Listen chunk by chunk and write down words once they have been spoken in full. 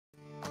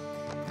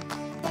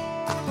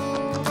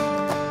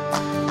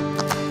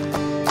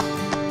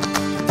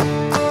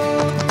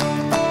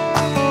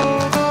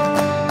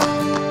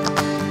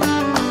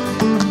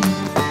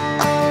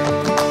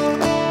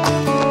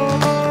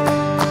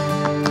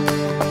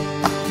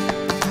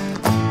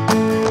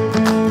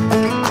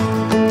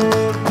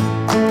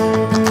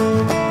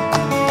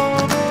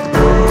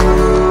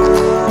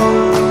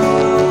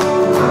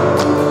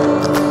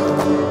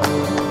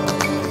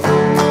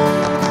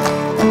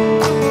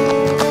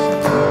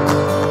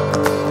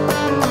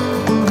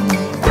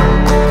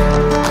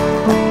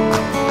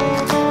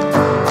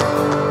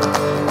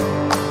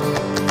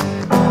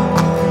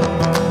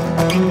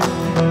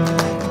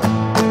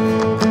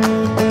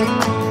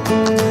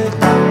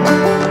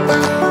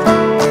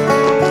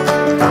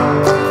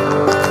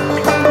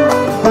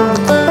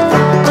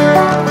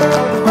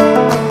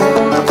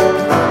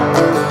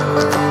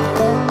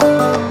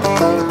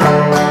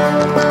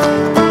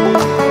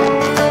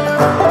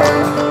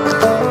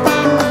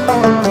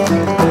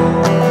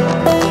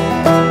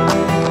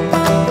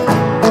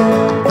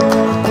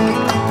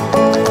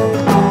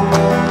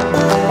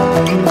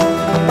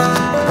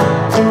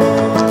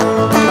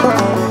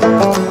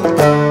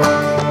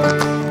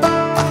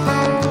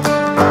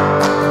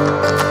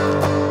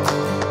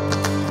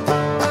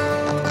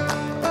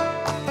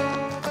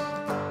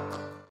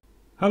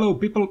Hello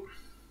people,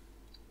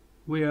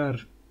 we are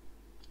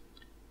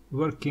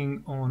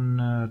working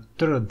on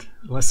third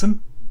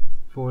lesson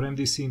for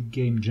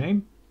M.D.C.Game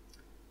Jam,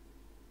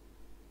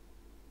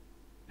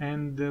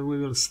 and we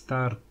will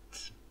start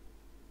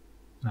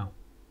now.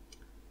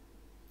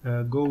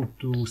 Go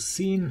to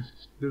scene,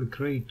 we'll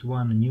create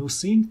one new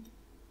scene,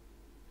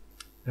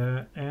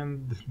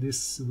 and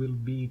this will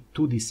be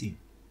 2D scene.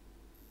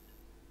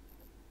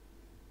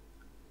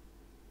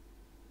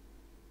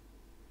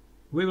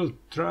 We will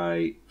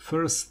try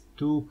first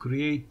to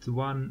create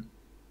one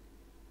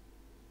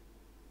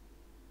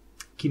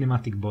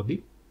kinematic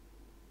body,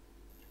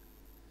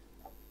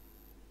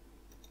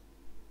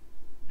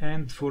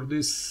 and for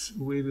this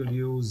we will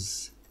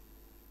use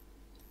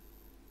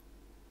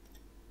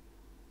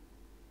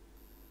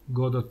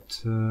Godot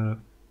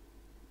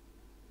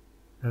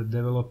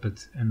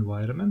developed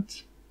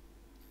environment.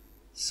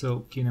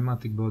 So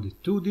kinematic body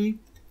 2D.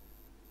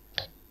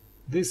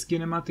 This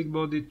kinematic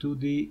body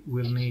 2D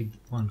will need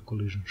one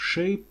collision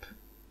shape,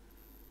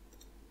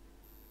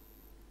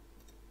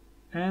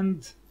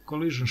 and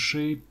collision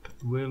shape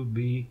will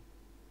be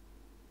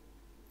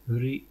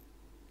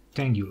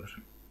rectangular.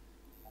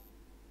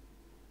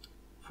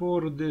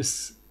 For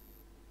this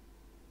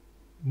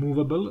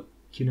movable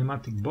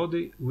kinematic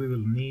body we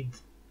will need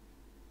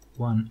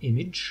one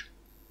image,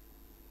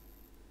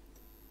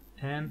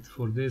 and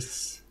for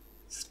this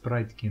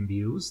sprite can be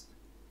used,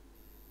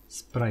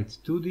 sprite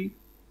 2D,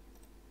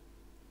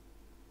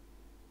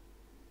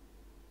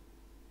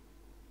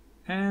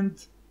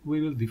 and we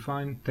will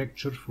define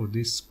texture for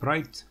this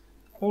sprite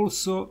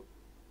also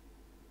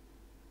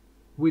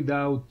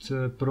without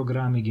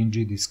programming in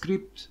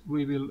GDScript.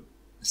 We will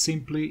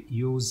simply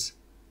use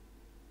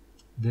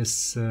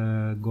this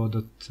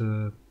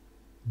Godot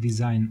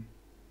design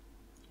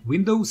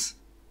windows,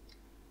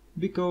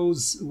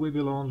 because we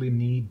will only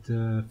need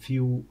a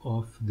few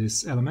of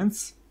these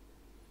elements.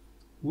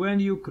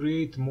 When you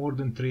create more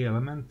than 3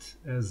 elements,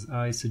 as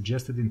I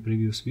suggested in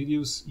previous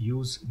videos,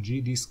 use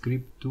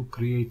GDScript to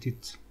create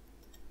it.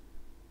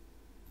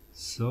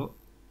 So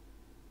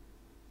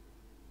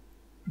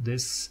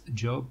this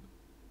job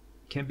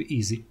can be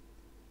easy.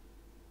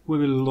 We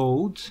will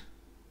load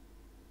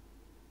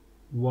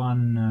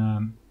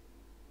one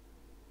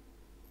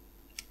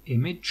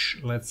image.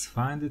 Let's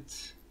find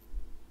it.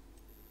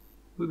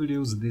 We will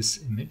use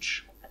this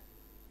image.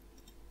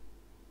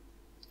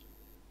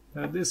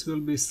 This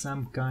will be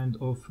some kind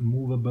of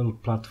movable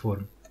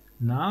platform.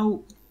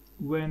 Now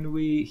when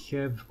we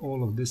have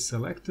all of this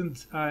selected,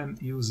 I am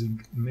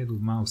using middle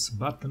mouse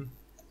button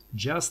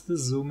just to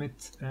zoom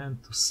it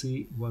and to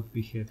see what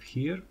we have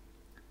here.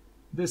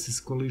 This is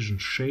collision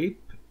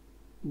shape.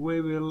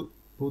 We will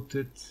put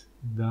it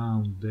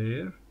down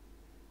there.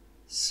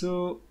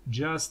 So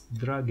just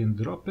drag and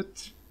drop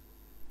it,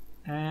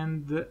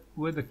 and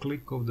with a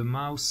click of the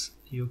mouse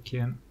you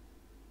can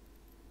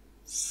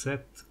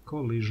set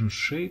collision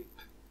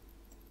shape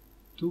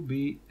to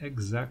be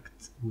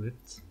exact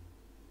with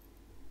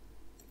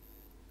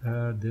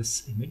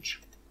this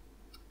image.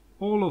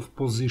 All of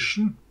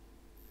position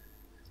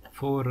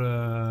for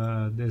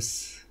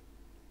this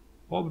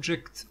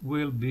object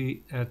will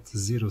be at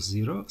 0,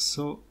 0,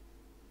 so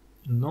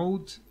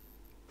node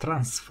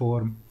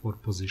transform for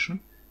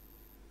position.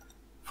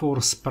 For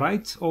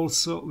sprite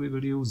also we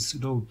will use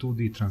node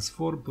 2D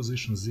transform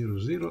position 0,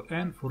 0,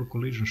 and for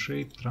collision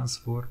shape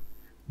transform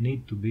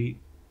need to be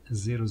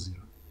 0, 0.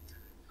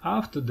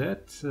 After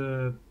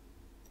that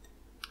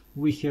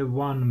we have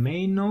one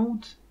main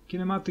node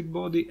kinematic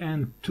body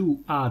and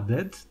 2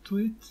 added to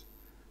it,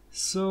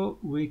 so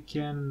we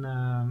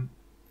can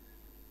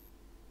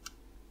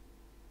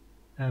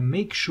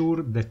make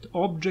sure that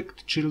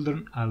object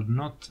children are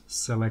not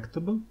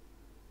selectable.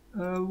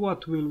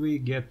 What will we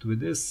get with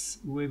this?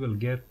 We will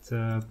get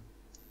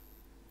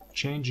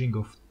changing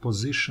of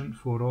position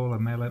for all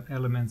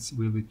elements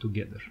will be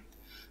together.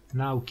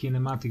 Now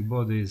kinematic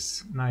body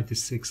is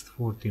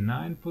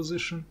 9649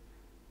 position,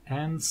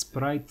 and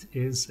sprite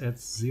is at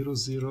 0,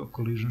 0,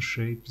 collision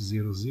shape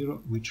 0,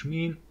 0, which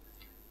means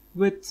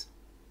with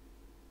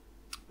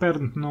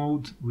parent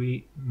node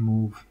we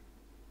move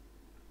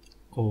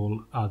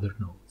all other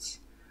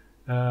nodes.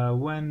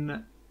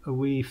 When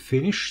we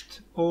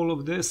finished all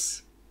of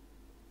this,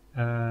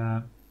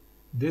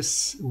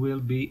 this will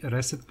be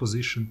reset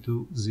position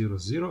to 0,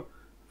 0.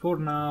 For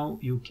now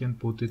you can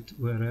put it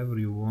wherever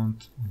you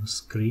want on the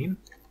screen.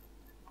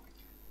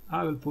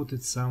 I will put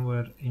it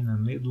somewhere in the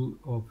middle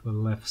of the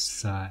left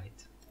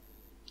side.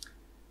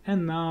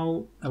 And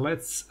now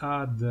let's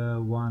add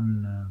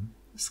one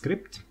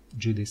script,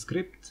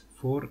 GDScript,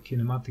 for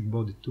kinematic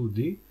body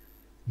 2D.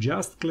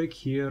 Just click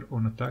here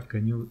on attack, a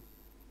new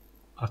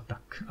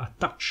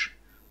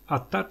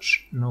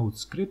attach node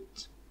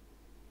script,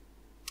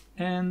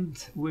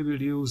 and we will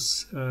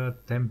use a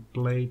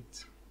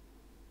template.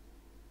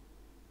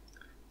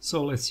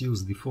 So let's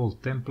use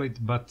default template,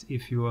 but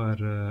if you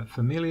are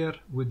familiar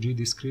with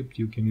GDScript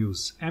you can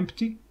use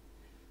empty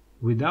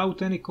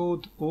without any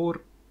code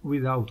or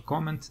without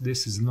comment.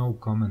 This is no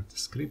comment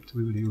script,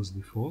 we will use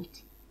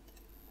default.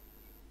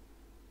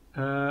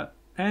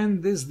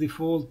 and this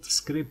default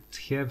script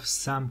have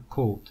some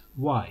code.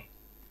 Why?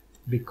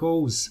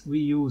 Because we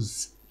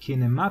use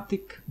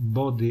kinematic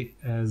body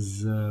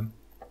as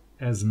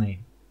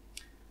name.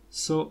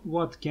 So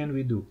what can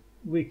we do?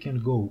 We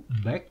can go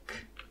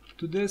back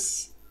to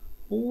this,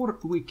 or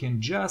we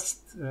can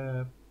just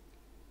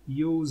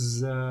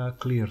use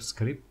clear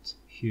script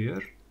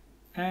here,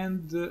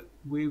 and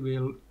we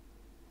will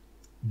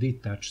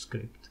detach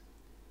script.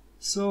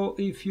 So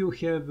if you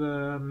have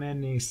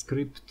many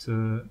script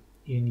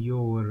in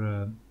your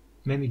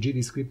many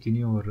GD script in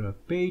your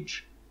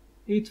page,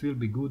 it will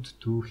be good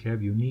to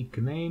have unique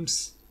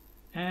names,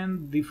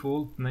 and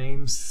default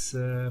names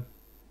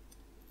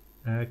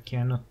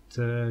cannot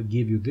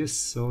give you this,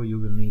 so you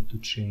will need to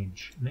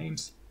change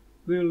names.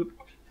 We'll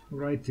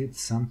write it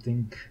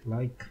something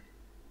like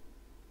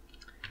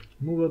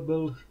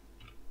movable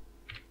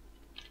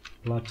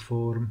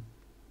platform,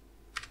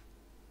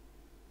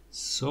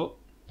 so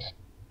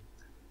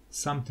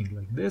something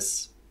like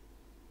this.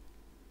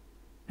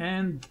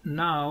 And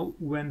now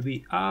when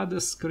we add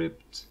a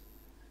script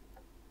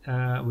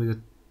with a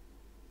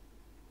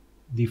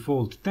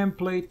default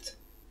template,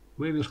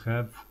 we will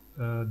have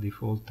a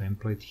default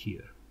template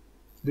here.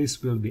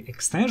 This will be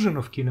extension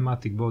of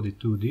kinematic body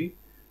 2D,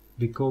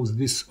 because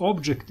this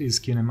object is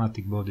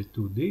kinematic body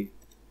 2D,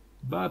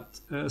 but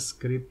a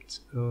script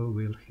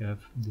will have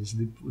these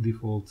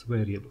default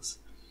variables.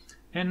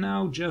 And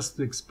now just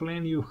to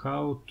explain you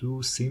how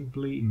to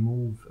simply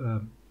move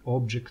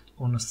object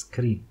on a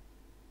screen.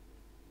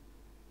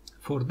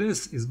 For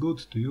this is good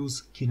to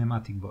use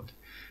kinematic body.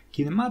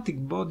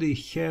 Kinematic body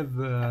have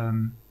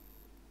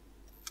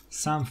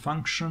some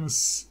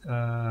functions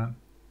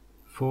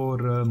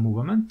for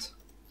movement,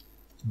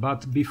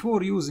 but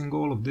before using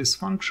all of these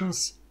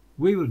functions,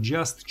 we will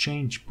just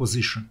change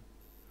position.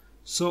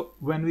 So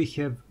when we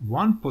have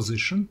one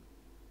position,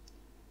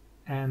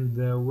 and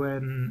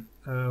when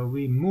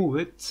we move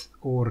it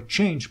or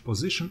change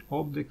position,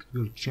 object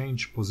will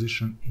change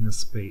position in a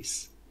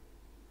space.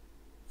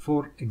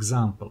 For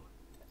example,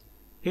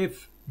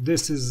 if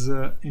this is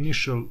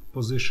initial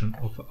position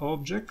of an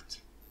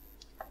object,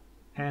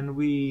 and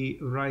we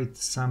write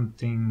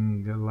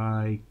something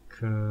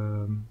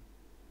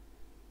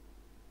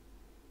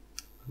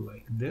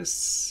like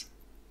this,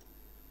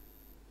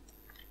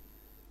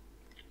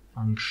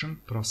 function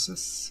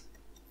process,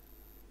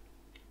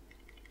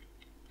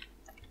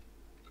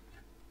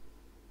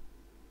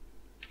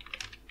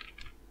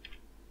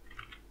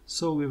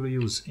 so we will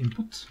use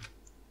input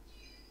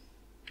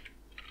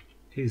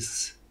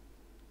is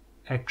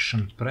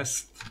action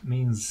pressed,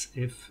 means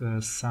if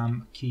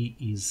some key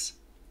is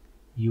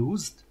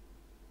used.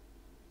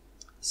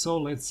 So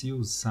let's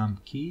use some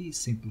key,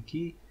 simple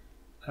key.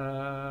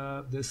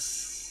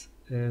 This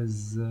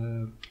is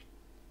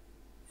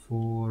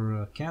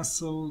for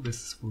cancel,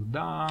 this is for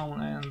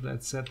down, and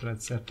etc,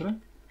 etc.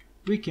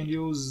 We can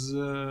use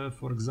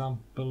for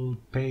example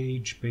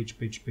page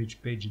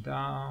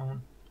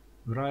down,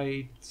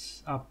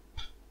 right, up.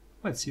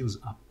 Let's use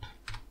up.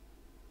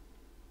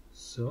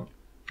 So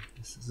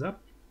this is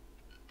up,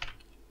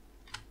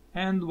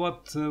 and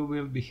what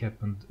will be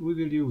happened? We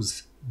will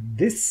use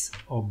this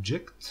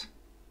object,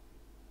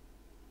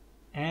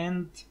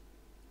 and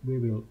we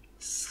will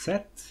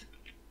set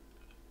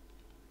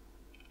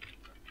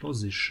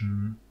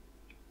position.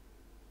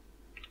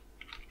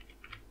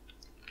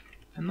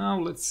 And now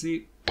let's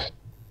see.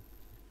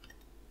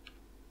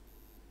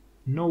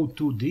 No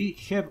 2D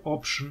have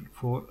option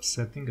for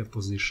setting a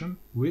position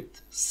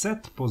with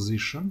set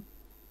position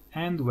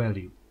and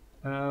value.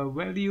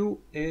 Value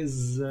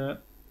is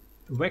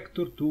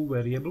vector2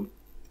 variable,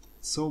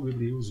 so we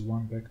will use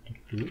one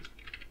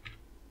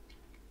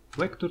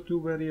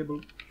vector2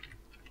 variable,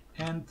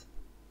 and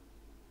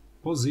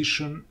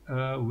position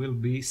will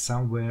be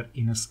somewhere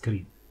in a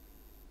screen.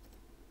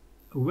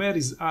 Where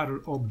is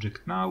our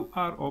object now?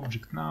 Our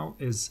object now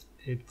is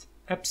at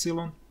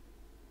epsilon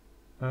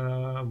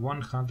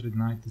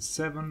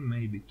 197,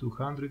 maybe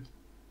 200.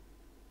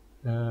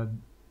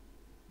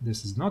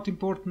 This is not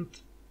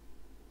important,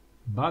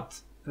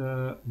 but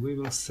we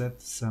will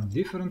set some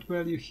different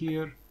value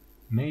here.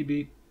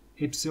 Maybe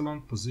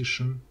epsilon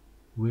position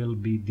will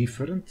be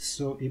different,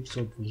 so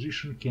epsilon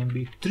position can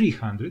be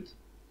 300,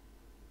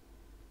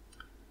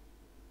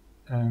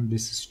 and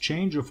this is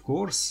change, of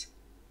course,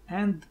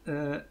 and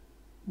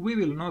we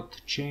will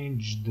not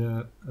change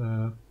the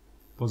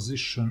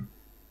position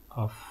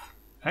of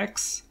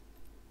X,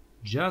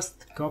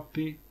 just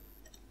copy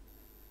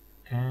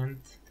and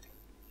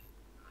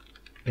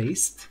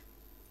paste.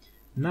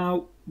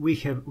 Now we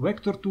have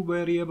vector2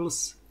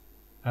 variables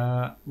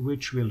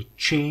which will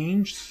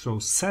change, so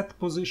set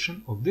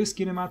position of this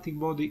kinematic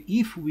body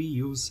if we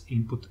use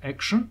input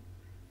action.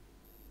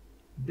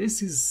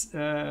 This is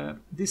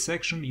this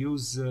action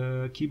use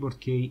keyboard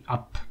key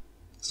up.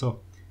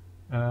 So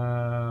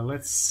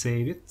let's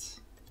save it.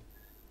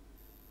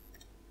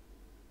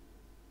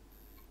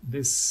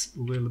 This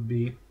will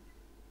be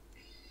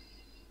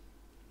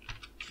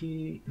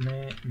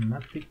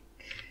kinematic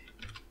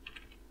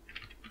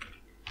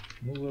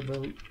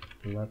movable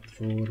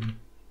platform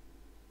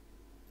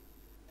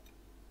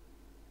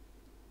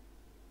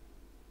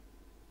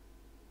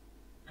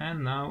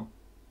and now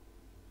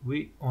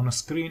we on a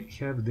screen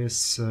have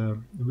this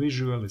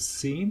visual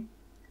scene.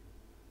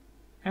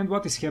 And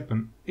what is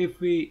happened?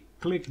 If we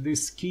click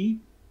this key,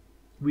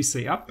 we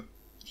say up,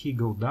 he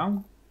go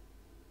down.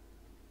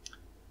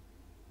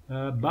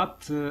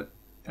 But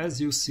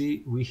as you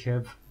see, we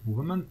have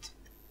movement.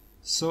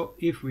 So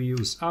if we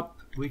use up,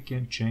 we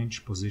can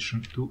change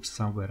position to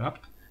somewhere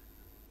up.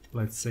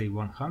 Let's say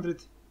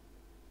 100.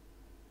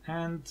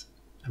 And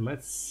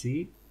let's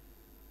see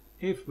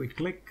if we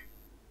click,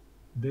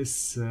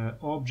 this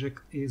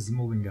object is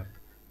moving up.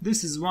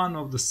 This is one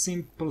of the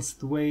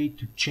simplest way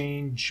to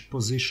change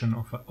position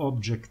of an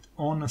object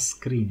on a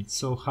screen.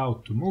 So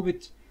how to move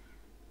it?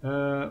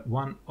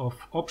 One of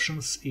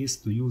options is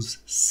to use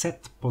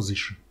set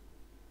position.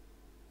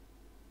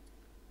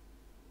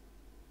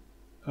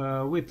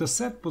 With the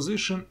set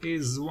position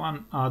is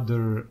one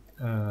other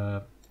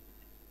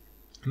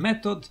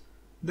method.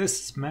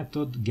 This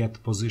method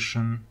get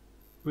position.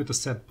 With a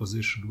set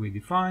position we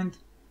defined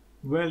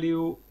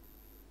value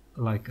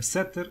like a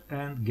setter,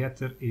 and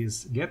getter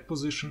is get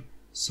position,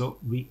 so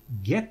we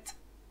get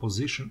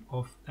position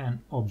of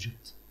an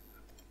object.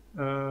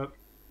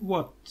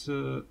 What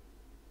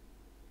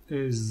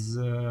is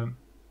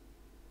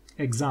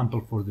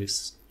example for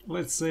this?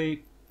 Let's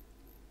say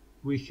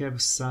we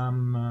have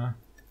some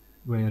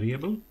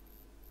variable.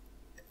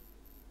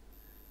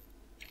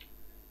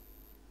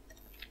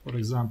 For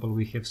example,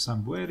 we have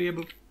some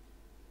variable,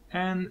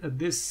 and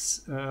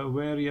this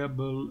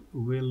variable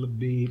will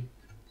be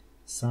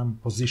some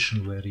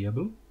position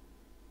variable.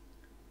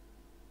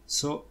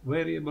 So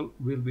variable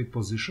will be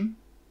position,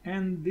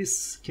 and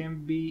this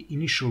can be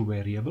initial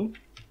variable.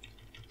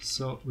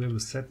 So we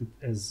will set it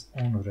as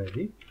on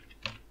already.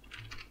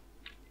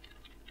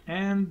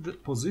 And the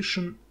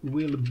position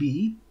will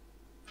be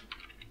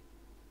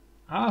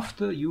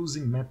after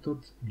using method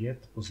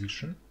get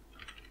position.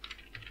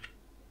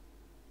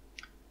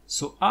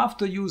 So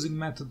after using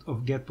method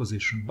of get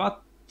position,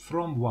 but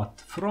from what?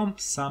 From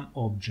some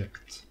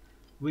object.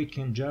 We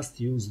can just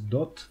use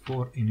dot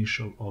for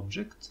initial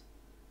object.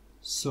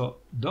 So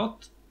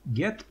dot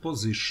get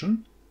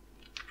position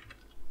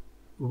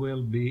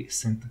will be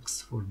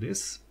syntax for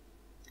this,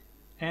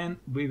 and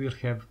we will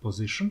have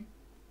position.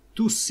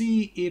 To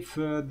see if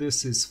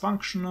this is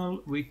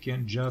functional, we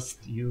can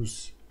just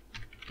use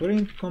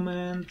print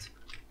command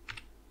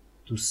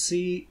to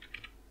see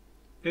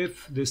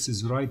if this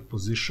is right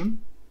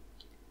position.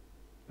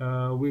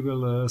 We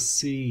will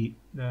see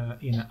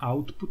in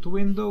output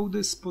window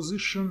this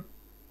position,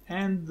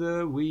 and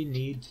we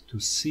need to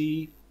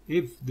see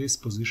if this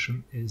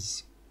position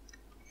is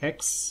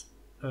x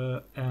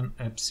and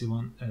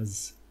epsilon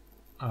as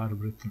are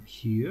written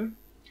here.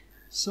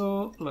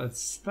 So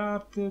let's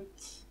start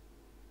it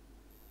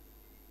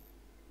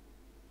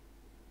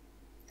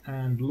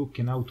and look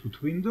in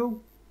output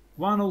window.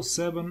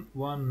 107,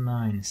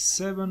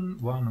 197,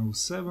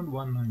 107,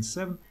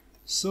 197.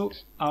 So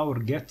our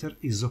getter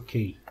is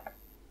okay.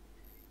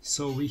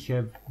 So we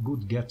have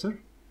good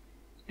getter,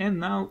 and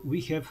now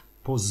we have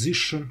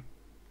position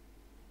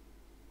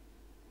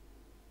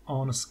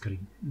on a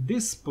screen.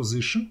 This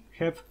position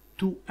have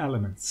two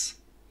elements,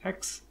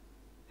 x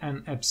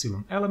and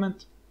epsilon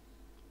element,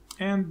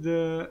 and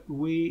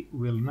we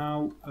will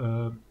now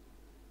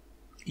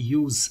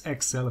use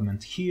x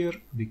element here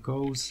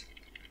because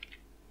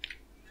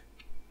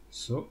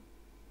so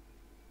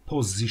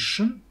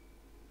position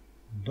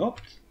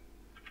dot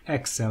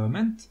x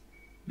element,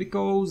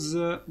 because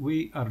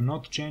we are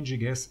not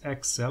changing as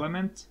x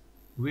element,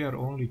 we are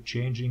only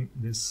changing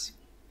this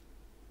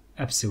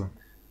epsilon.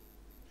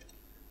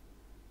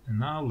 And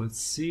now let's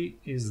see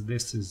if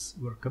this is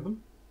workable.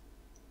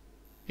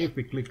 If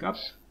we click up,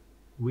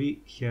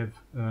 we have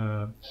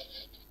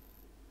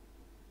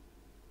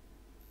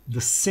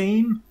the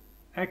same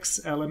x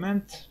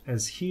element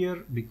as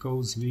here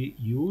because we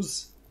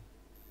use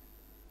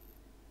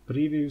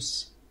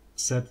previous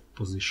set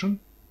position.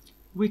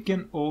 We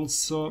can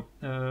also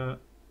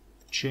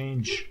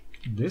change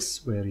this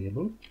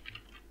variable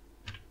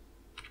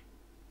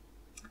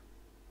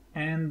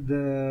and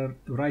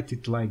write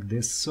it like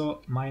this,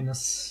 so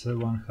minus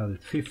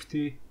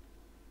 150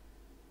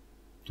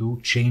 to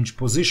change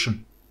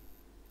position.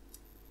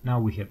 Now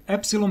we have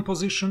epsilon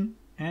position,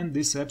 and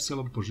this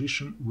epsilon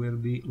position will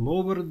be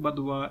lowered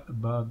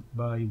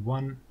by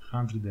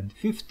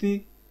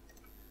 150,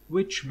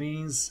 which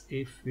means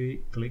if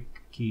we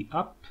click key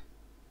up,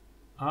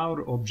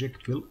 our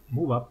object will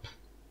move up.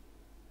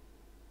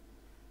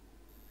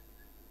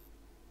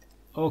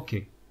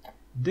 Okay,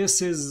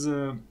 this is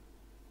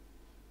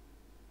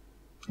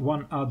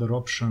one other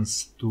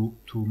options to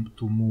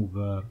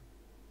move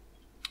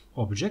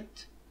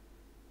object.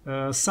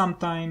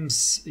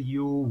 Sometimes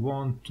you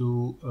want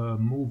to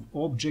move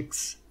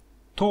objects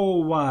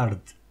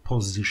toward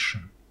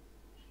position.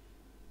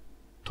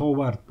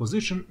 Toward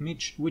position,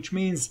 which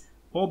means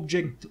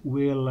object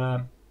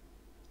will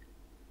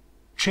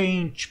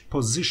change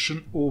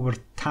position over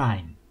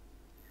time.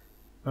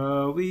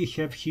 We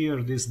have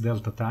here this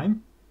delta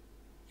time.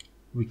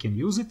 We can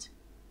use it.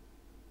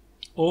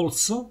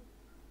 Also,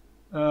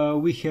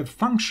 we have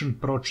function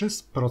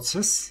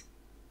process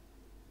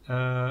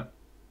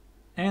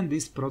and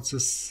this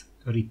process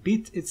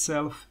repeats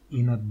itself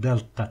in a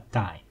delta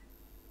time.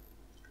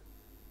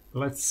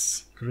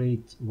 Let's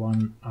create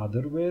one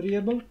other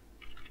variable.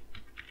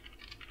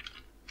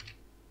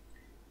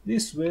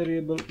 This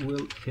variable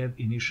will have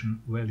initial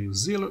value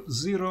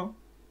 0,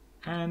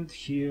 and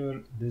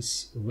here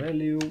this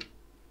value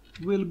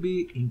will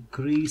be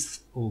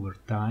increased over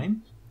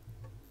time,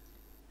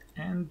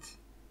 and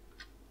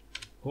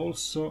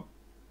also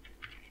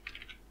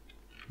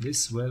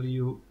this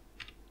value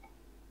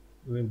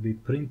will be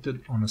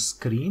printed on a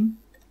screen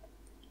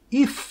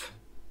if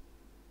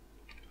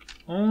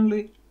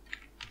only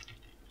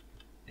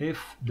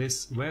if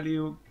this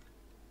value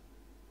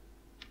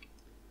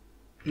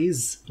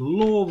is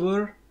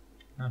lower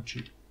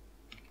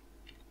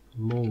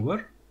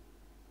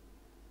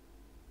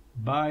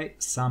by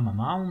some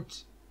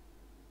amount,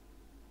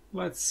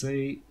 let's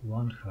say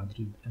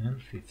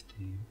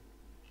 150.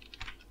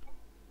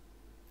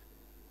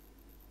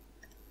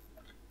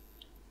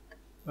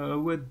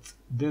 With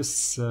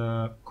this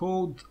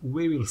code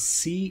we will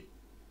see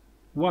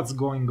what's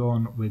going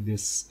on with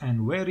this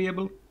n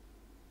variable,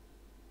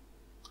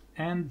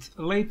 and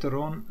later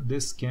on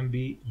this can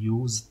be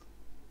used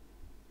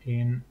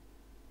in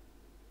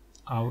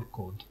our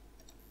code.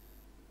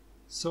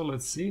 So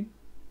let's see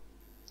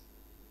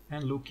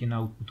and look in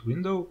output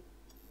window.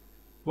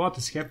 What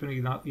is happening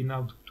in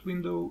output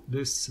window?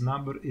 This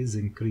number is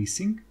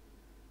increasing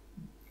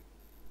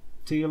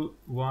till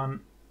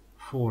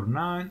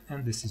 149,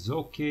 and this is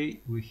okay.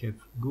 We have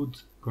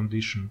good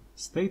condition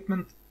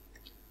statement.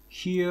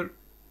 Here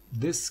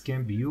this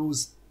can be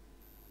used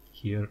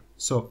here.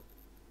 So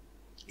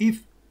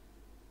if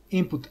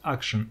input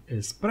action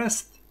is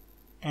pressed,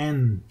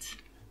 and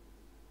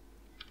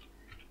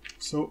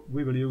so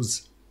we will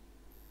use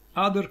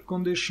other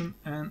condition,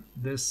 and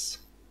this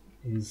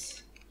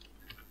is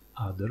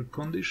other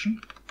condition.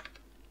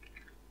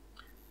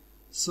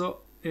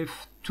 So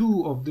if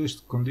two of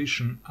these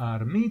conditions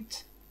are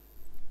met,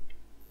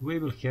 we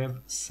will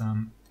have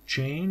some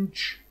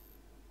change,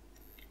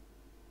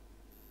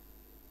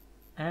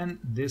 and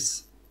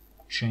this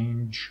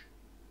change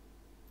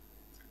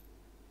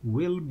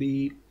will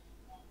be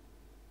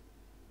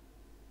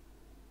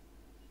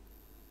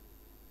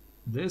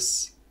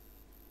this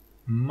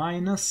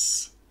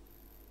minus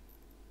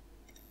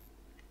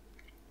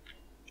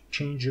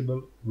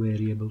changeable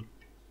variable.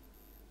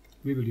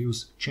 We will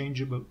use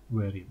changeable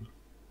variable.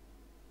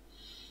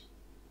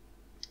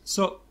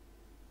 So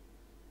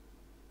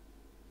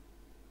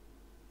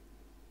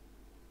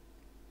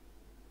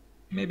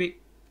maybe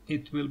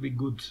it will be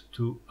good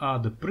to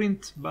add a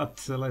print,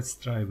 but let's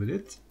try with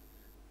it.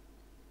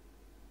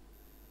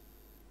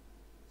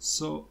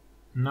 So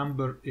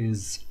number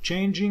is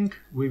changing.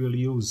 We will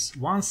use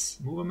once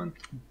movement,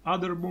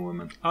 other,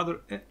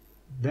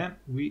 then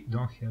we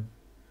don't have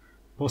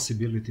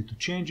possibility to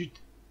change it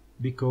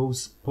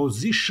because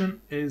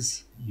position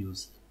is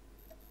used.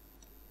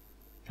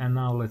 And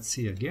now let's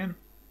see again.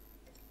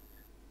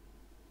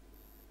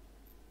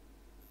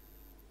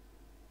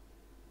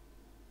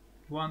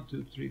 One,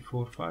 two, three,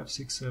 four, 5,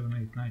 6, 7,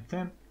 8, 9,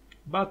 10.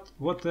 But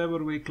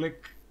whatever we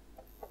click,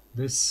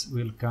 this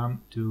will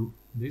come to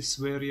this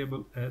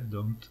variable and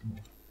don't move.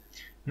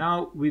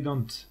 Now we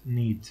don't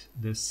need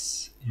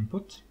this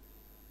input.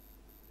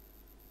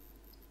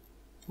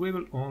 We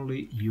will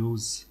only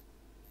use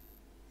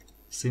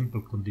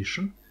simple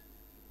condition,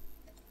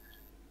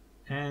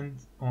 and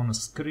on a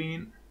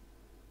screen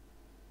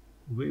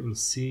we will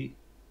see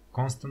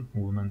constant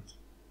movement.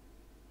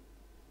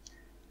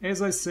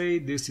 As I say,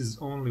 this is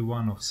only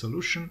one of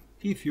solution.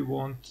 If you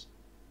want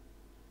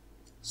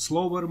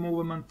slower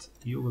movement,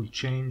 you will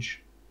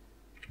change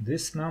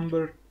this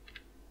number,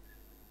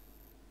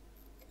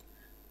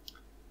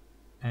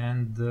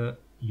 and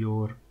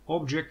your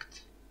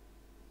object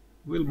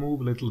will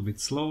move a little bit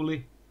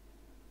slowly.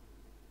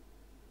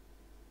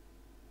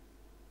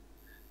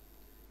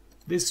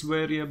 This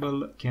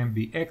variable can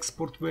be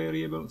export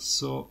variable,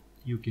 so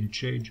you can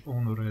change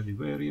on already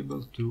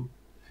variable to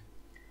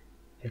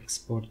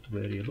export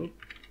variable.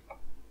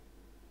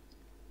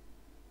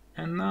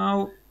 And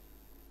now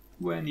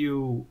when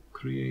you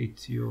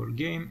create your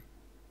game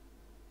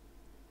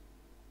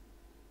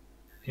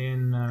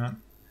in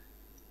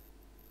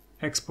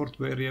export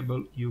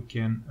variable, you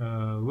can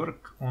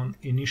work on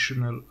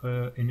initial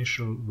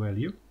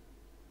value.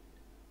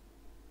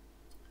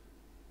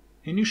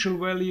 Initial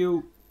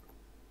value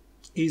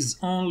is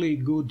only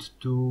good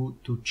to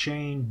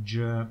change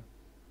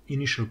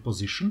initial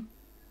position,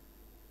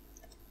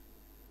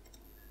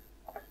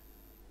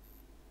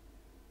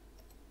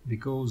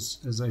 because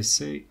as I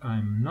say,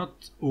 I'm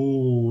not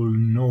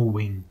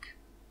all-knowing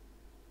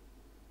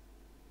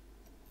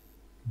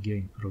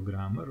game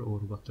programmer or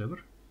whatever.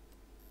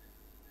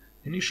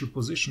 Initial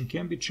position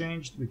can be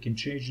changed. We can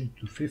change it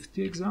to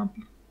 50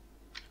 example,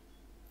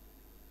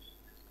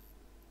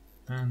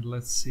 and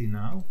let's see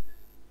now.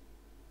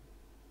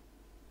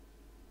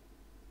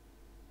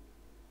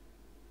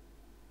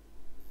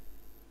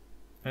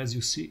 as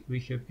you see, we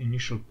have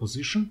initial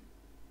position,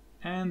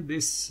 and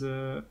this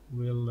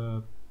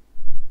will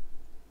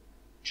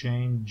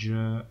change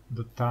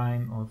the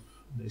time of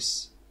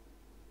this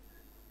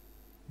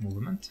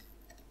movement.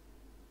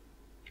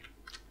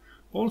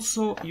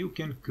 Also, you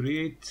can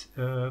create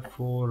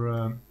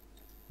for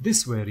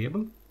this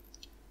variable,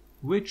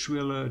 which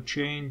will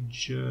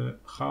change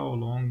how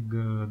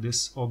long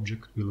this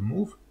object will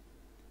move.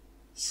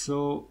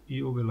 So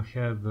you will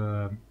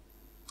have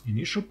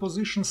initial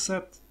position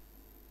set,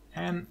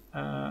 and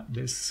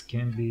this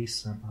can be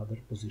some other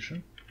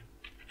position.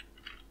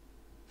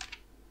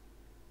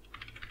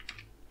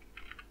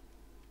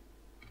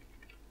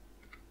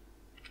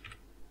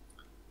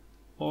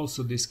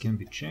 Also, this can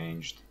be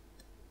changed,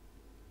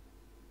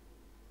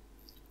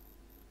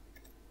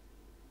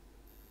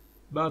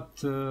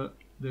 but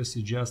this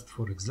is just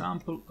for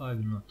example. I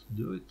will not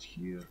do it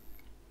here.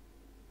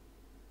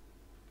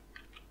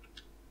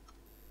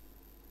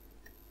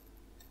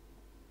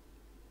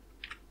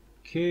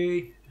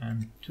 Okay,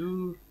 and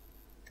 2.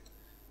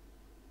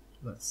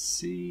 Let's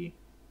see.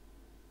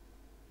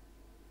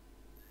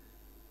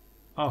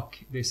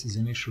 Okay, this is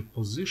initial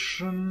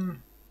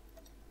position.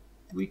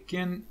 We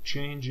can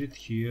change it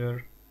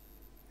here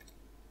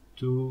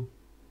to,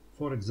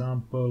 for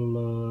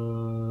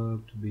example,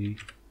 to be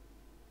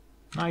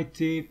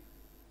 90,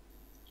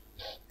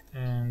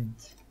 and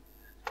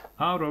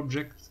our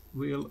object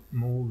will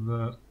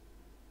move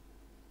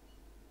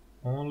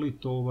only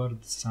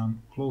toward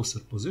some closer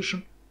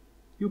position.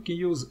 You can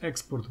use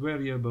export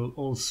variable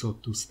also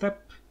to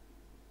step,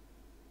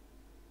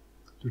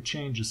 to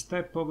change the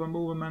step of a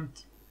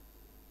movement,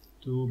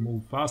 to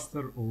move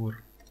faster,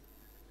 or,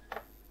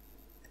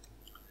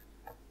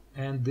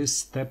 and this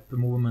step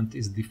movement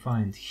is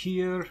defined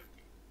here.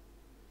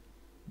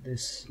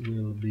 This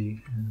will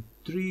be a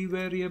 3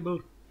 variable.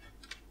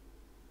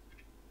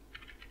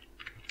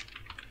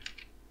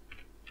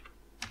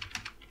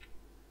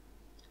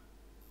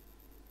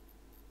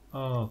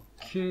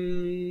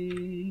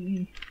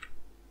 Okay,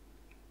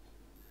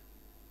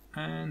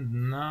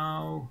 and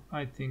now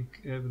I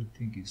think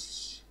everything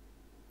is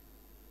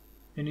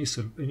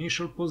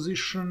initial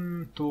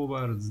position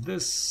towards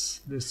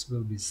this. This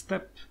will be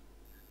step.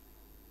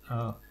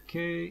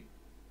 Okay,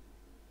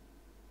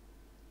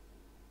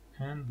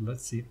 and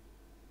let's see.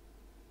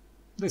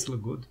 This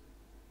look good.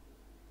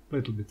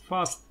 Little bit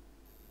fast,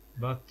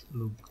 but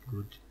look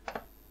good.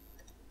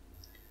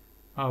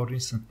 Our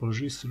initial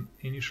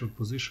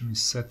position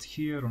is set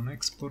here on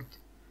export.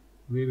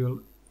 We will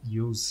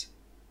use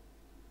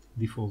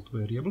default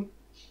variable.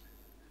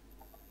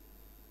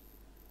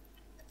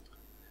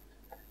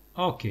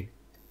 Okay,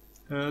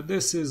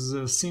 this is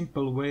a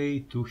simple way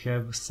to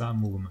have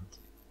some movement.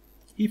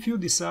 If you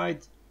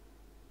decide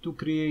to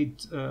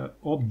create an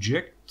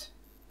object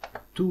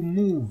to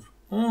move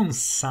on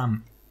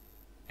some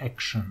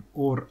action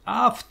or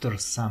after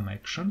some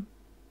action,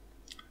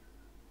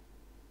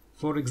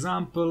 for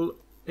example,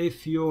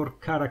 if your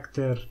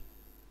character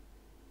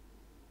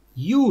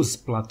use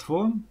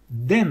platform,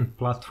 then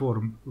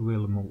platform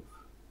will move.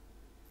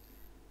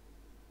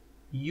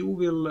 You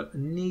will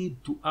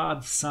need to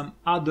add some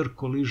other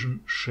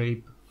collision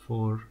shape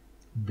for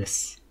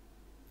this.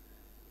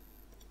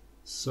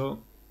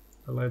 So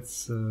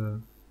let's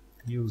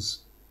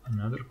use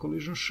another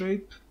collision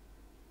shape,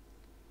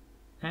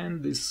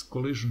 and this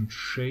collision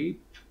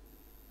shape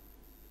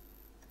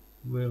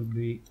will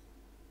be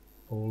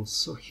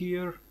also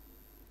here,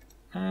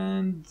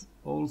 and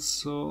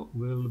also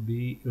will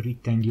be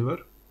rectangular,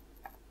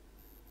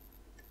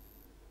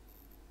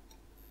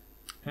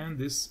 and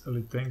this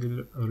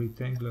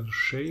rectangular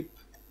shape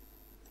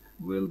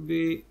will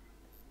be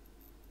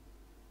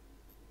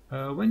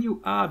when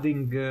you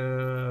adding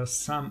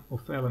some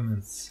of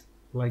elements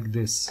like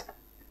this,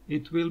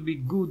 it will be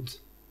good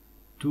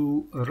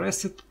to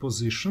reset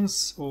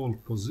positions, all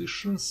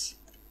positions,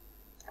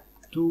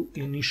 to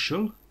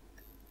initial,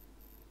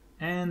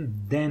 and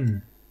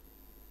then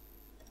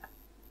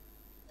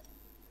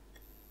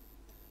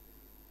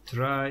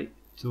try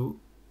to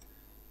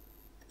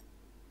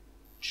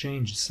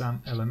change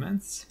some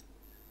elements.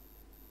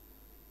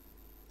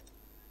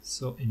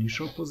 So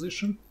initial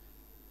position,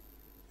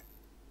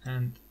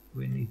 and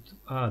we need to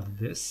add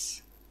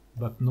this,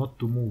 but not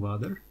to move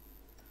other,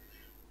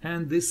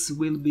 and this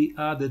will be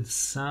added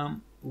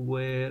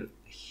somewhere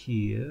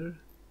here.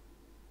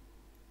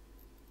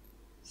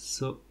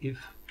 So if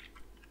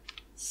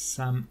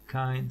some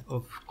kind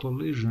of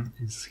collision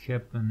is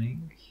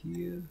happening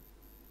here,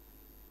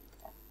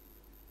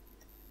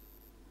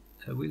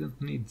 we don't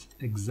need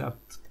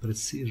exact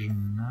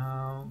precision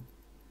now,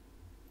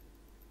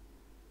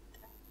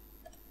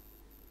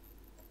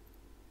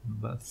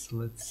 but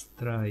let's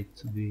try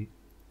to be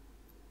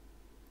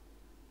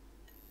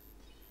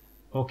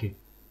okay.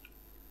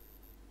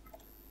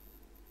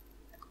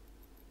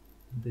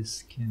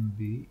 This can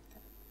be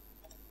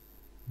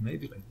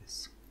maybe like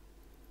this.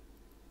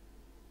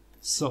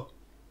 So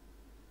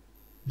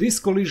this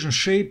collision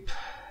shape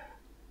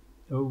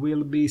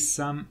will be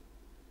some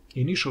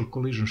initial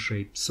collision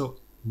shape. So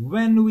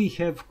when we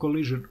have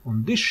collision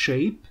on this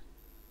shape,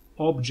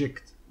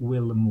 object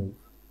will move,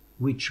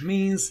 which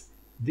means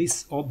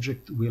this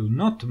object will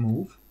not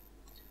move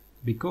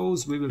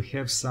because we will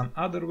have some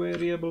other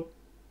variable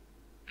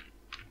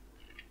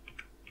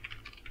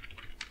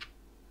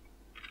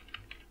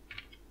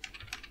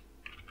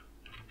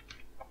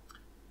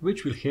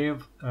which will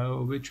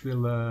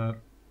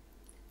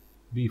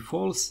be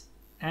false,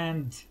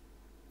 and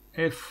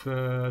if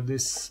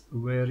this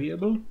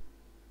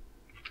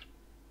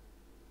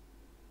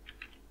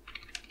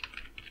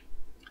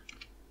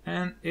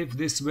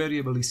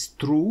variable is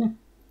true,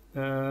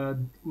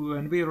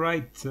 when we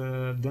write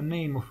the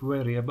name of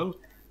variable,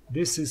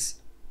 this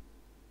is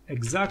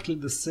exactly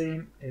the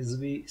same as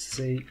we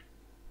say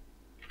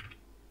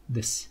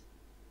this.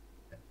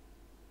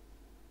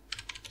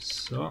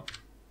 So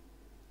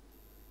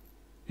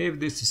if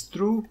this is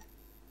true,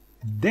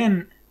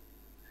 then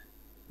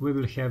we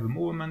will have a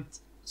movement.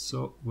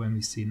 So when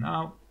we see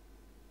now,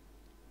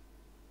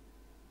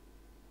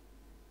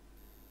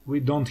 we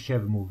don't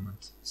have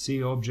movement.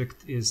 See,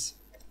 object is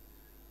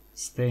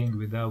staying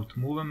without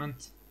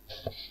movement.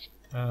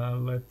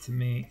 Let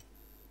me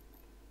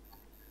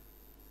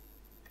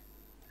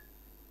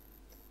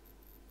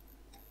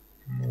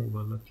move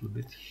a little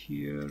bit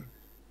here.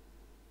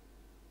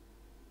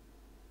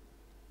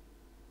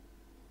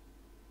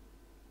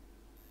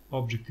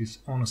 Object is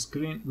on a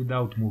screen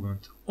without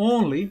movement.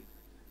 Only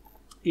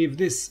if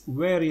this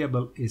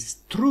variable is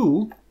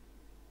true,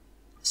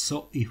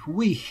 so if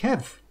we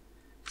have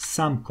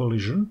some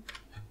collision,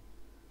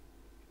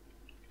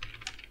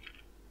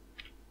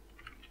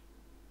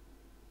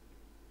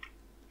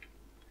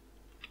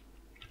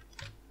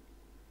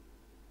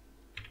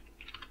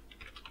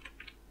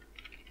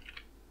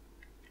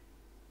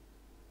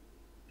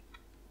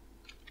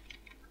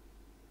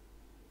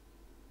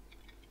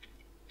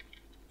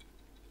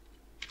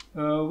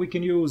 we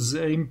can use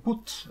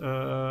input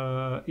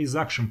is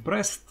action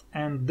pressed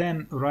and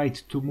then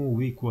write to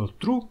move equal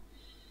true,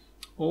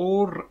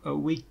 or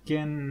we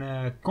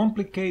can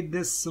complicate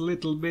this a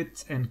little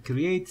bit and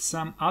create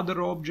some other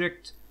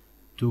object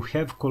to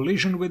have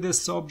collision with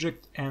this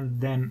object and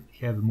then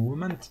have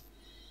movement.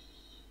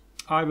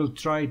 I will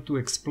try to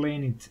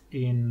explain it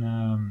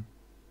in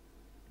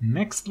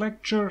next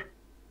lecture.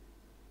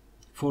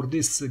 For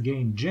this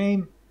game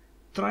jam,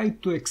 try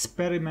to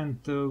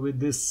experiment with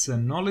this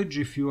knowledge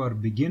if you are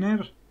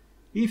beginner.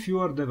 If you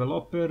are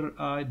developer,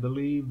 I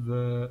believe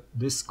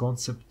this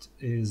concept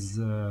is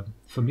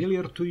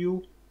familiar to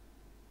you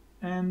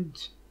and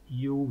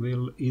you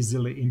will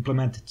easily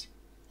implement it.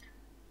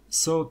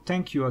 So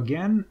thank you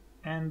again,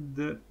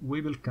 and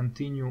we will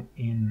continue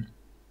in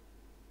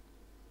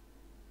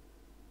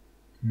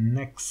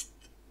next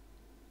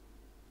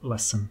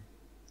lesson.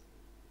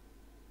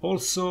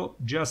 Also,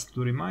 just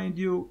to remind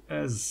you,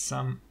 as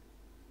some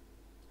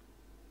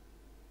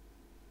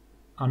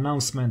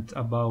announcement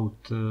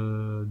about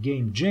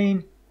Game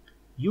Jam,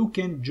 you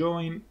can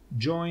join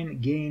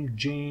Game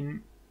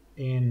Jam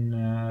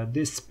in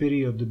this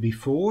period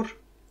before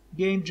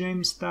Game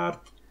Jam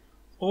start.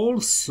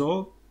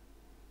 Also,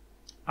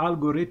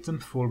 algorithm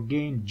for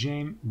Game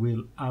Jam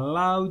will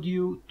allow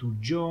you to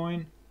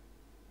join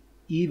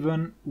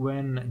even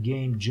when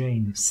Game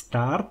Jam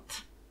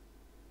start,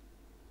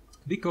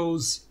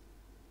 because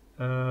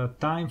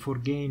time for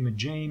Game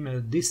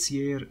Jam this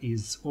year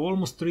is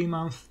almost 3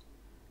 months.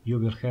 You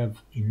will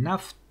have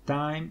enough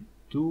time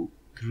to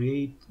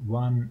create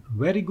one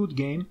very good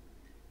game,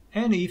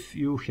 and if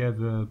you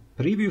have a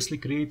previously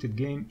created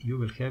game, you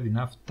will have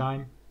enough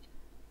time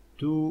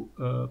to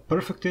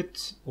perfect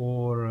it,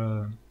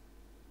 or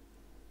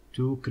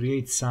to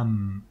create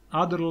some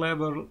other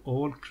level,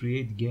 or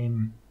create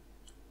game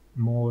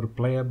more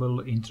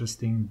playable,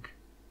 interesting,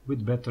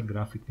 with better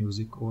graphic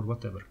music or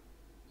whatever.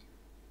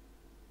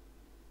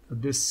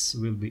 This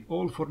will be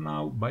all for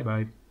now. Bye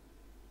bye.